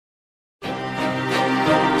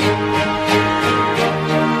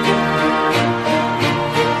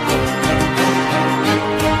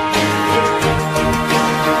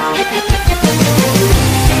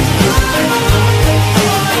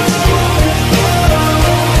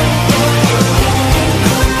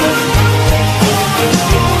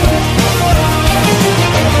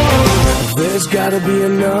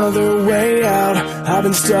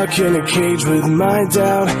been stuck in a cage with my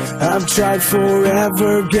doubt. I've tried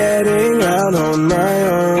forever getting out on my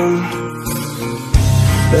own.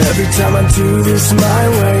 Every time I do this my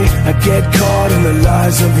way, I get caught in the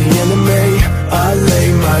lies of the enemy. I lay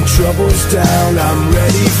my troubles down, I'm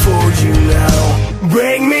ready for you now.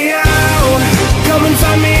 Bring me out, come and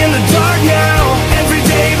find me in the dark now. Every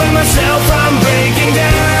day by myself I'm breaking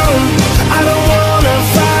down. I don't wanna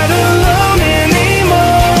fight alone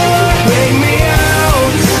anymore. Bring me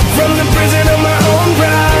out from the prison of my own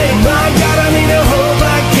pride. My God, I need a hope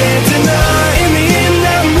I can't deny. In the end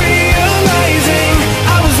I'm realizing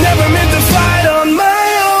I was never meant to fight on my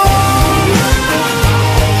own.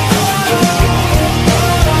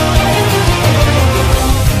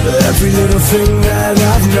 Every little thing that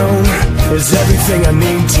I've known is everything I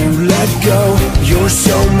need to let go. You're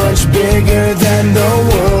so much bigger than the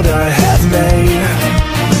world I have made.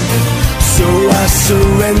 So I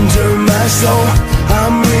surrender my soul,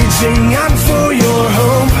 I'm reaching out for your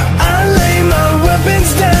hope. I lay my weapons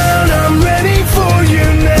down, I'm ready for you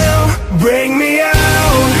now. Bring me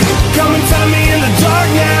out, come and find me in the dark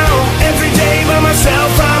now. Every day by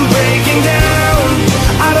myself I'm breaking down.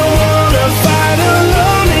 I don't wanna fight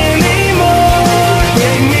alone anymore.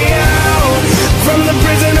 Bring me out from the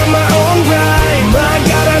prison of my own pride. My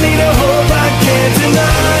God, I need a hope I can't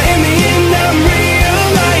deny. In the end I'm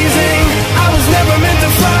realizing I was never meant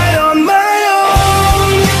to fight on my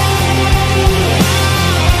own.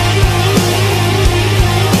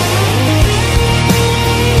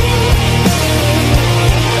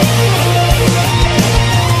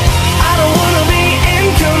 I don't wanna be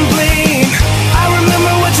incomplete. I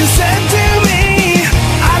remember what you said to me.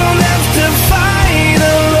 I don't have to fight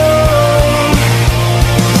alone.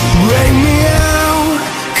 Bring me out,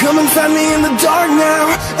 come and find me in the dark now.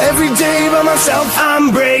 Every day by myself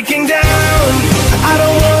I'm breaking down. I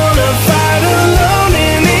don't wanna fight